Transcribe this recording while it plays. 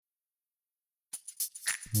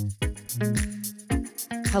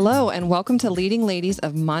Hello, and welcome to Leading Ladies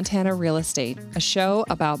of Montana Real Estate, a show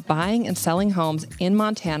about buying and selling homes in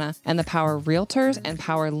Montana and the power realtors and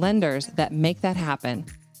power lenders that make that happen.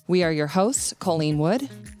 We are your hosts, Colleen Wood.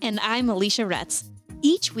 And I'm Alicia Retz.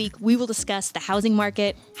 Each week, we will discuss the housing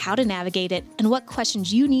market, how to navigate it, and what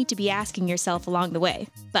questions you need to be asking yourself along the way.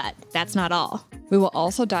 But that's not all. We will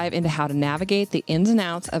also dive into how to navigate the ins and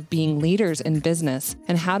outs of being leaders in business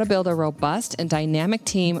and how to build a robust and dynamic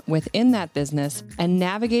team within that business and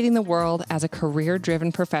navigating the world as a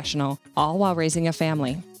career-driven professional, all while raising a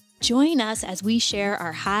family. Join us as we share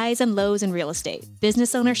our highs and lows in real estate,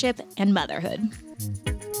 business ownership, and motherhood.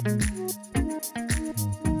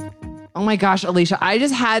 Oh my gosh, Alicia, I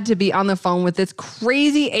just had to be on the phone with this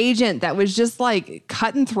crazy agent that was just like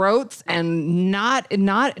cutting throats and not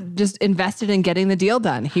just invested in getting the deal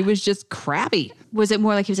done. He was just crabby. Was it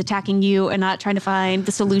more like he was attacking you and not trying to find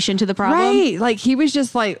the solution to the problem? Right. Like he was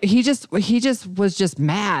just like, he just was just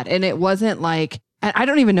mad. And it wasn't like, I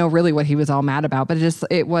don't even know really what he was all mad about, but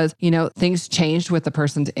it was, things changed with the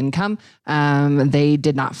person's income. They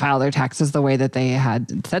did not file their taxes the way that they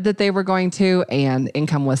had said that they were going to, and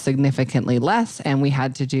income was significantly less, and we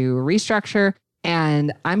had to do a restructure.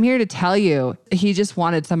 And I'm here to tell you, he just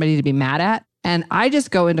wanted somebody to be mad at. And I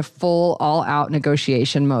just go into full all out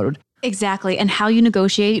negotiation mode. Exactly. And how you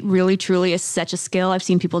negotiate really, truly is such a skill. I've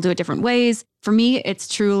seen people do it different ways. For me, it's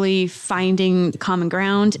truly finding common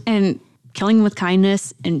ground and killing with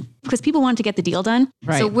kindness, and because people want to get the deal done.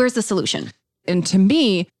 Right. So where's the solution? And to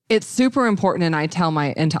me, it's super important. And I tell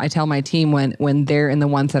my team when they're in the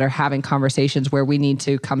ones that are having conversations where we need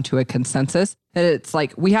to come to a consensus, that it's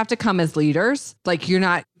like, we have to come as leaders. Like you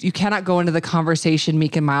cannot go into the conversation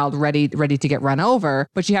meek and mild, ready to get run over,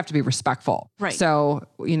 but you have to be respectful. Right. So,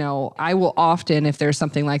 I will often, if there's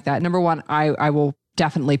something like that, number one, I will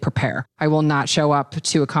definitely prepare. I will not show up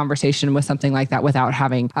to a conversation with something like that without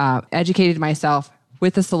having educated myself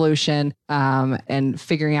with the solution and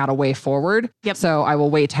figuring out a way forward. Yep. So I will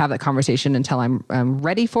wait to have that conversation until I'm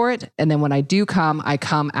ready for it. And then when I do come, I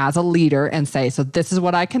come as a leader and say, so this is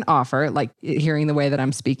what I can offer, like hearing the way that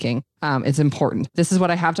I'm speaking. It's important. This is what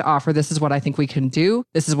I have to offer. This is what I think we can do.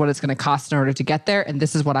 This is what it's going to cost in order to get there. And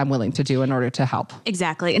this is what I'm willing to do in order to help.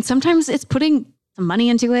 Exactly. And sometimes it's putting some money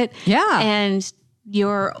into it. Yeah. And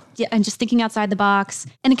just thinking outside the box.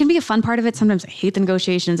 And it can be a fun part of it. Sometimes I hate the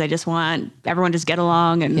negotiations. I just want everyone to just get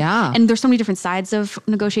along. And there's so many different sides of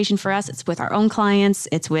negotiation for us. It's with our own clients.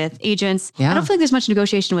 It's with agents. Yeah. I don't feel like there's much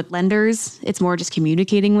negotiation with lenders. It's more just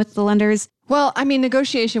communicating with the lenders. Well, I mean,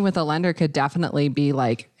 negotiation with a lender could definitely be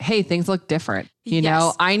like, hey, things look different.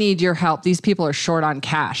 Yes. I need your help. These people are short on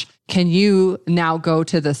cash. Can you now go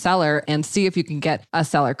to the seller and see if you can get a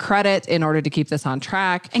seller credit in order to keep this on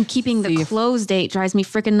track? And keeping the close date drives me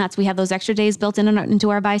freaking nuts. We have those extra days built into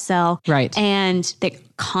our buy sell. Right. And they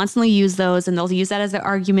constantly use those, and they'll use that as their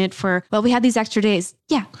argument for, well, we had these extra days.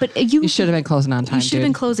 Yeah, but you should have been closing on time. You should have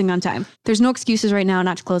been closing on time. There's no excuses right now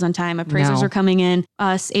not to close on time. Appraisers are coming in.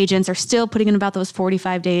 Us agents are still putting in about those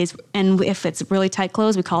 45 days. And if it's really tight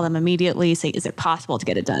close, we call them immediately, say, is it possible to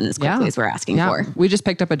get it done as quickly as we're asking for? We just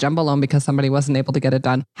picked up a jumbo loan because somebody wasn't able to get it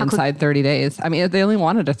done inside 30 days. I mean, they only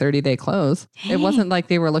wanted a 30-day close. Dang. It wasn't like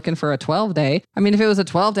they were looking for a 12-day. I mean, if it was a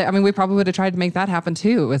 12-day, I mean, we probably would have tried to make that happen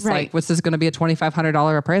too. It's like, what's this going to be, a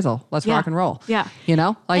 $2,500 appraisal? Let's rock and roll. Yeah.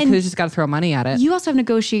 Like you just got to throw money at it. You also have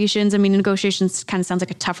negotiations. I mean, negotiations kind of sounds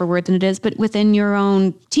like a tougher word than it is, but within your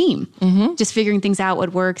own team, just figuring things out,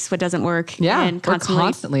 what works, what doesn't work. Yeah. And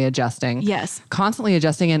constantly adjusting. Yes. Constantly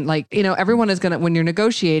adjusting. And everyone is going to, when you're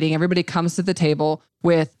negotiating, everybody comes to the table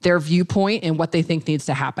with their viewpoint and what they think needs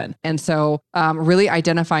to happen. And so really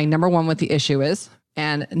identifying, number one, what the issue is.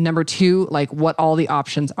 And number two, like what all the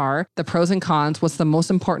options are, the pros and cons, what's the most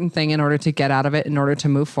important thing in order to get out of it, in order to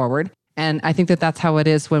move forward. And I think that that's how it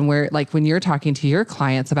is when when you're talking to your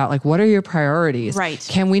clients about like, what are your priorities? Right.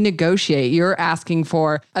 Can we negotiate? You're asking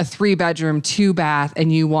for a 3-bedroom, 2-bath,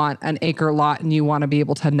 and you want an acre lot and you want to be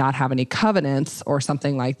able to not have any covenants or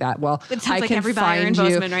something like that. Well, it sounds like every buyer in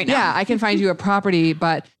Bozeman right now. Yeah, I can find you a property,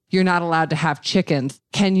 but you're not allowed to have chickens.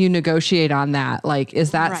 Can you negotiate on that? Like,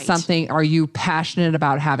 is that something, are you passionate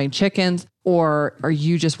about having chickens, or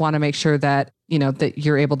you just want to make sure that, that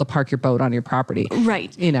you're able to park your boat on your property?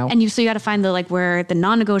 Right. And so you got to find where the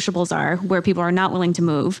non-negotiables are, where people are not willing to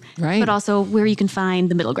move, right? But also where you can find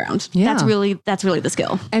the middle ground. Yeah. That's really the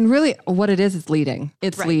skill. And really what it is leading.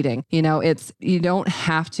 It's leading, you don't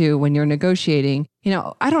have to, when you're negotiating,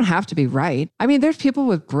 I don't have to be right. I mean, there's people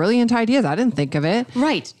with brilliant ideas. I didn't think of it.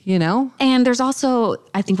 Right. And there's also,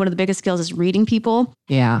 I think one of the biggest skills is reading people.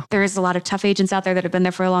 Yeah. There's a lot of tough agents out there that have been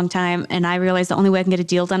there for a long time. And I realize the only way I can get a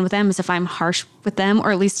deal done with them is if I'm harsh with them,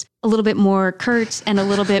 or at least a little bit more curt and a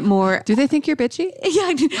little bit more. Do they think you're bitchy?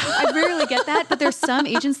 Yeah, I rarely get that. But there's some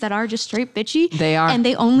agents that are just straight bitchy. They are. And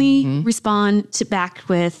they only respond to back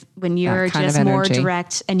with when you're just more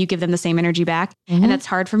direct and you give them the same energy back. And that's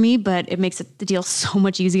hard for me, but it makes the deal so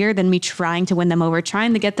much easier than me trying to win them over,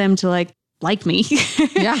 trying to get them to like me.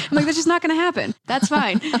 Yeah. I'm like, that's just not going to happen. That's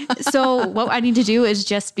fine. So what I need to do is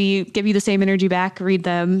just give you the same energy back, read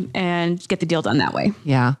them, and get the deal done that way.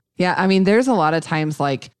 Yeah. Yeah. I mean, there's a lot of times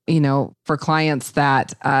for clients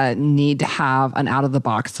that need to have an out of the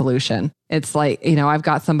box solution. It's like, I've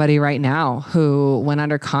got somebody right now who went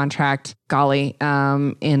under contract,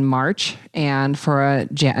 in March, and for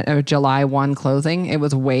a July 1 closing, it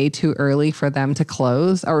was way too early for them to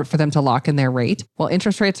close or for them to lock in their rate. Well,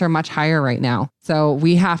 interest rates are much higher right now. So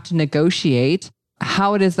we have to negotiate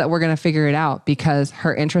how it is that we're going to figure it out, because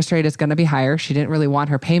her interest rate is going to be higher. She didn't really want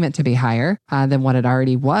her payment to be higher than what it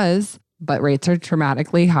already was, but rates are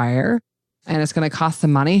dramatically higher and it's going to cost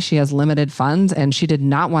some money. She has limited funds and she did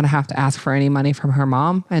not want to have to ask for any money from her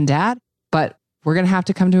mom and dad, but we're going to have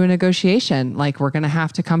to come to a negotiation. We're going to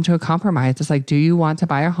have to come to a compromise. It's like, do you want to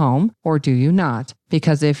buy a home or do you not?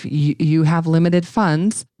 Because if you have limited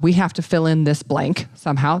funds, we have to fill in this blank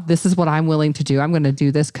somehow. This is what I'm willing to do. I'm going to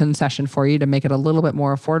do this concession for you to make it a little bit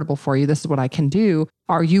more affordable for you. This is what I can do.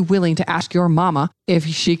 Are you willing to ask your mama if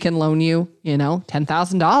she can loan you,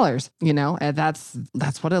 $10,000? And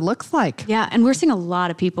that's what it looks like. Yeah. And we're seeing a lot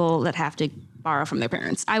of people that have to borrow from their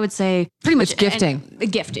parents. I would say pretty much it's gifting.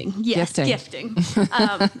 Gifting. Yes. Gifting.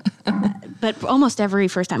 But almost every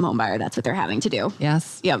first-time home buyer, that's what they're having to do.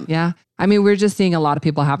 Yes. Yep. Yeah. I mean, we're just seeing a lot of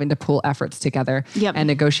people having to pool efforts together and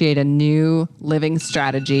negotiate a new living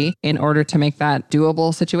strategy in order to make that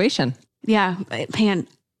doable situation. Yeah. Man,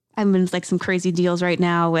 I'm in some crazy deals right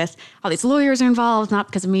now with all these lawyers are involved, not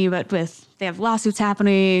because of me, but they have lawsuits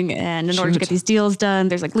happening. And in order to get these deals done,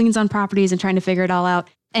 there's liens on properties and trying to figure it all out.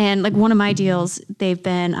 And one of my deals, they've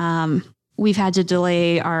been, we've had to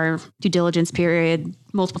delay our due diligence period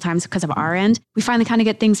multiple times because of our end. We finally kind of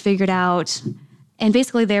get things figured out. And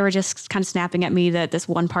basically they were just kind of snapping at me that this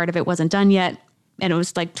one part of it wasn't done yet. And it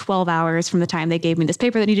was 12 hours from the time they gave me this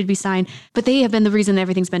paper that needed to be signed. But they have been the reason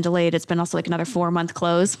everything's been delayed. It's been also another 4-month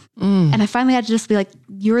close. And I finally had to just be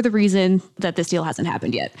you're the reason that this deal hasn't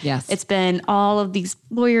happened yet. Yes. It's been all of these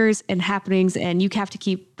lawyers and happenings, and you have to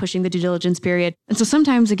keep pushing the due diligence period. And so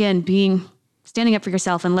sometimes, again, standing up for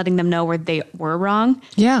yourself and letting them know where they were wrong.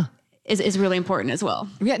 Yeah. Is really important as well.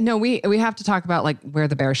 Yeah. No, we have to talk about where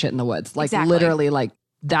the bear shit in the woods. Exactly. Literally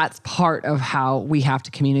that's part of how we have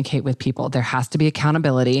to communicate with people. There has to be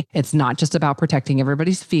accountability. It's not just about protecting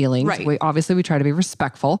everybody's feelings. Right. We try to be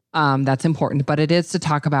respectful. That's important, but it is to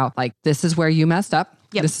talk about this is where you messed up.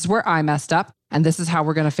 Yep. This is where I messed up. And this is how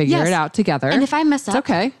we're going to figure it out together. And if I mess up, it's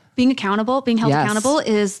okay. Being accountable, being held accountable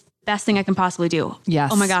is best thing I can possibly do.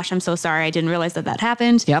 Yes. Oh my gosh, I'm so sorry. I didn't realize that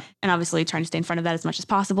happened. Yep. And obviously trying to stay in front of that as much as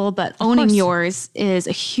possible, but owning yours is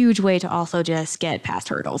a huge way to also just get past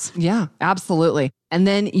hurdles. Yeah, absolutely. And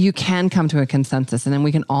then you can come to a consensus and then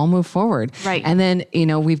we can all move forward. Right. And then,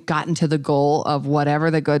 we've gotten to the goal of whatever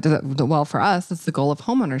for us, it's the goal of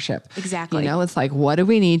homeownership. Exactly. It's what do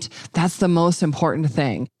we need? That's the most important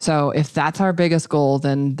thing. So if that's our biggest goal,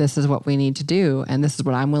 then this is what we need to do. And this is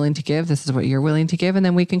what I'm willing to give. This is what you're willing to give. And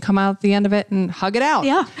then we can come out at the end of it and hug it out.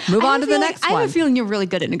 Yeah. Move on to the next one. I have a feeling you're really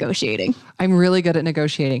good at negotiating. I'm really good at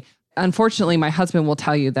negotiating. Unfortunately, my husband will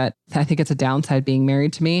tell you that I think it's a downside being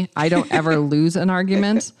married to me. I don't ever lose an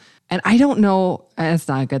argument. And I don't know, and it's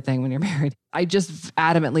not a good thing when you're married. I just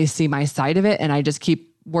adamantly see my side of it and I just keep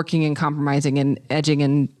working and compromising and edging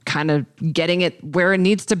and kind of getting it where it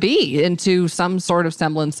needs to be into some sort of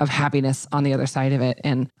semblance of happiness on the other side of it.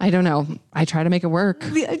 And I don't know, I try to make it work.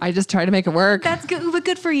 I just try to make it work. That's good, but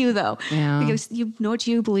good for you though. Yeah. Because you know what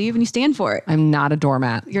you believe and you stand for it. I'm not a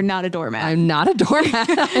doormat. You're not a doormat. I'm not a doormat.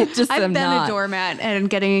 I've been a doormat and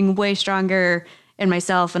getting way stronger in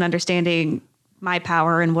myself and understanding my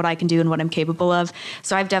power and what I can do and what I'm capable of.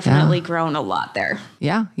 So I've definitely grown a lot there.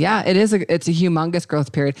 Yeah. Yeah. It's a humongous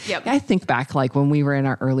growth period. Yep. I think back when we were in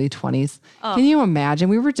our early 20s, can you imagine?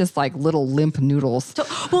 We were just little limp noodles. So,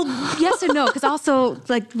 well, yes and no. Cause also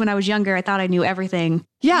when I was younger, I thought I knew everything.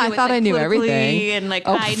 Yeah. I thought I knew everything. And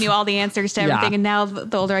I knew all the answers to everything. Yeah. And now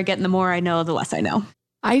the older I get and the more I know, the less I know.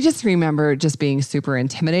 I just remember just being super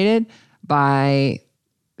intimidated by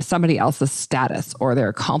somebody else's status or their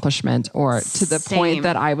accomplishment, or to the point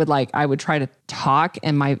that I would try to talk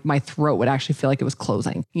and my throat would actually feel like it was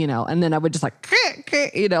closing, and then I would just like,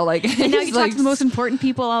 and now you talk to the most important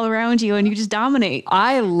people all around you and you just dominate.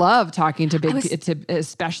 I love talking to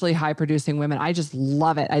especially high producing women. I just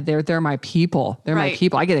love it. They're my people. They're my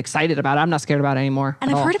people. I get excited about it. I'm not scared about it anymore.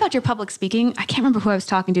 And I've heard about your public speaking. I can't remember who I was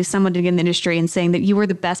talking to, someone in the industry, and saying that you were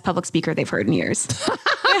the best public speaker they've heard in years.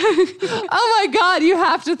 Oh my God, you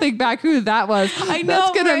have to think back who that was. I know.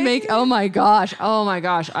 That's going to make, oh my gosh. So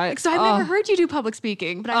I've never heard you do public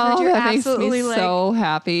speaking, but I've heard you're absolutely makes me so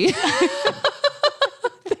happy.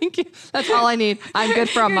 Thank you. That's all I need. I'm good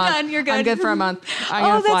for a month. You're good. I'm good for a month. I'm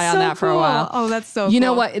going to fly on that for a while. Oh, that's so cool. You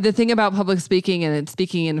know what? The thing about public speaking and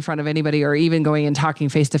speaking in front of anybody, or even going and talking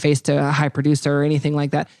face to face to a high producer or anything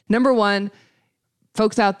like that. Number one,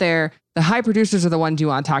 folks out there, the high producers are the ones you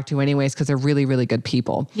want to talk to anyways, because they're really, really good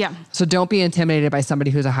people. Yeah. So don't be intimidated by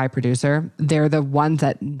somebody who's a high producer. They're the ones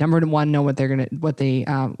that, number one, know what they're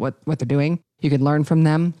doing. You can learn from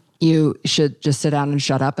them. You should just sit down and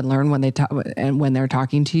shut up and learn when they talk and when they're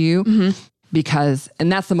talking to you. Mm-hmm.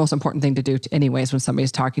 And that's the most important thing to do anyways when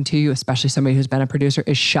somebody's talking to you, especially somebody who's been a producer,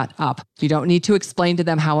 is shut up. You don't need to explain to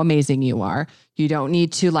them how amazing you are. You don't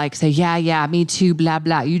need to say, yeah, me too, blah,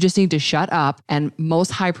 blah. You just need to shut up. And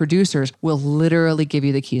most high producers will literally give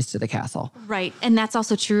you the keys to the castle. Right. And that's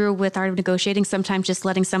also true with art of negotiating. Sometimes just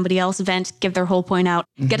letting somebody else vent, give their whole point out,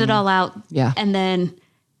 get it all out. Yeah. And then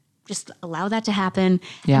just allow that to happen.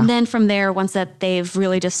 Yeah. And then from there, once that they've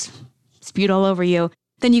really just spewed all over you,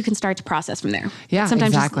 then you can start to process from there. Yeah,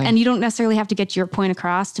 sometimes exactly. And you don't necessarily have to get your point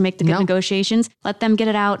across to make the good negotiations. Let them get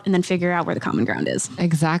it out and then figure out where the common ground is.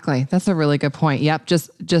 Exactly. That's a really good point. Yep.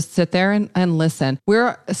 Just sit there and listen.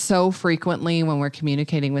 We're so frequently, when we're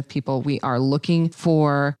communicating with people, we are looking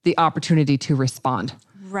for the opportunity to respond.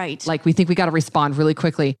 Right. Like we think we got to respond really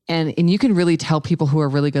quickly. And you can really tell people who are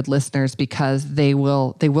really good listeners because they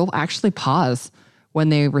will actually pause when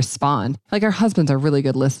they respond. Like our husbands are really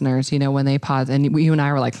good listeners, when they pause, and you and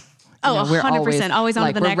I were like, we're 100%, always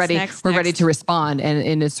on the next. We're ready to respond.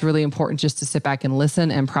 And it's really important just to sit back and listen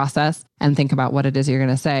and process and think about what it is you're going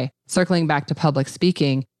to say. Circling back to public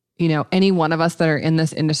speaking, any one of us that are in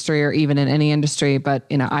this industry or even in any industry, but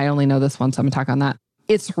I only know this one, so I'm gonna talk on that.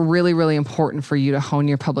 It's really, really important for you to hone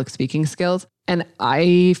your public speaking skills. And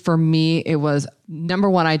for me, it was number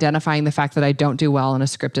one, identifying the fact that I don't do well in a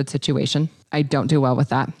scripted situation. I don't do well with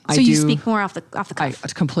that. So you speak more off the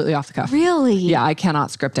cuff? Completely off the cuff. Really? Yeah, I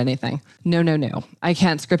cannot script anything. No. I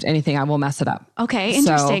can't script anything. I will mess it up. Okay,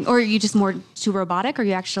 interesting. Or are you just more too robotic, or are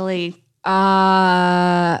you actually?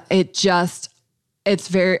 I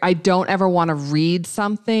don't ever want to read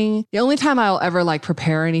something. The only time I'll ever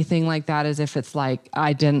prepare anything like that is if it's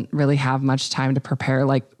I didn't really have much time to prepare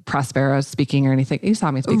Prospero speaking or anything. You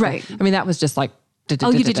saw me speak. Right. I mean, that was just you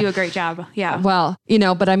did do a great job. Yeah. Well,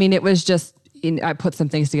 but I mean, it was just, I put some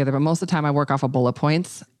things together, but most of the time I work off of bullet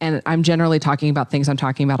points, and I'm generally talking about things I'm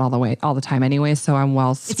talking about all the time anyway. So I'm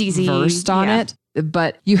versed on it.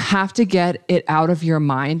 But you have to get it out of your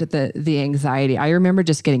mind, the anxiety. I remember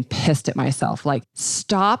just getting pissed at myself.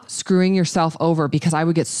 Stop screwing yourself over, because I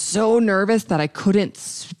would get so nervous that I couldn't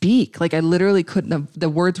speak. I literally couldn't, the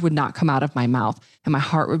words would not come out of my mouth and my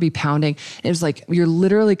heart would be pounding. And it was you're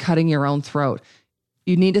literally cutting your own throat.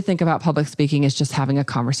 You need to think about public speaking as just having a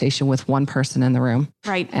conversation with one person in the room.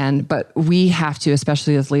 Right. But we have to,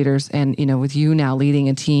 especially as leaders and, with you now leading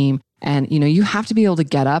a team, and, you have to be able to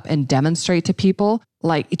get up and demonstrate to people,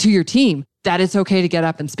 to your team, that it's okay to get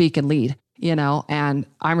up and speak and lead, and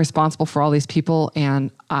I'm responsible for all these people, and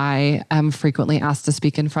I am frequently asked to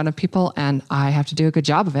speak in front of people, and I have to do a good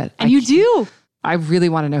job of it. And you do. I really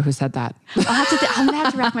want to know who said that. I'm going to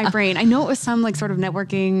have to rack my brain. I know it was some sort of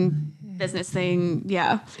networking business thing.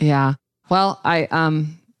 Yeah. Yeah. Well, I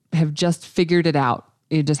have just figured it out.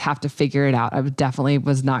 You just have to figure it out. I definitely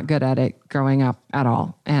was not good at it growing up at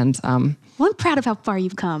all. And I'm proud of how far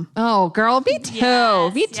you've come. Oh, girl, me too.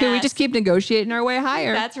 Yes, me too. Yes. We just keep negotiating our way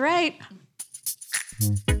higher. That's right.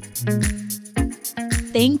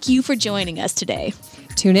 Thank you for joining us today.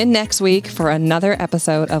 Tune in next week for another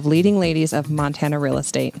episode of Leading Ladies of Montana Real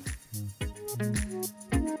Estate.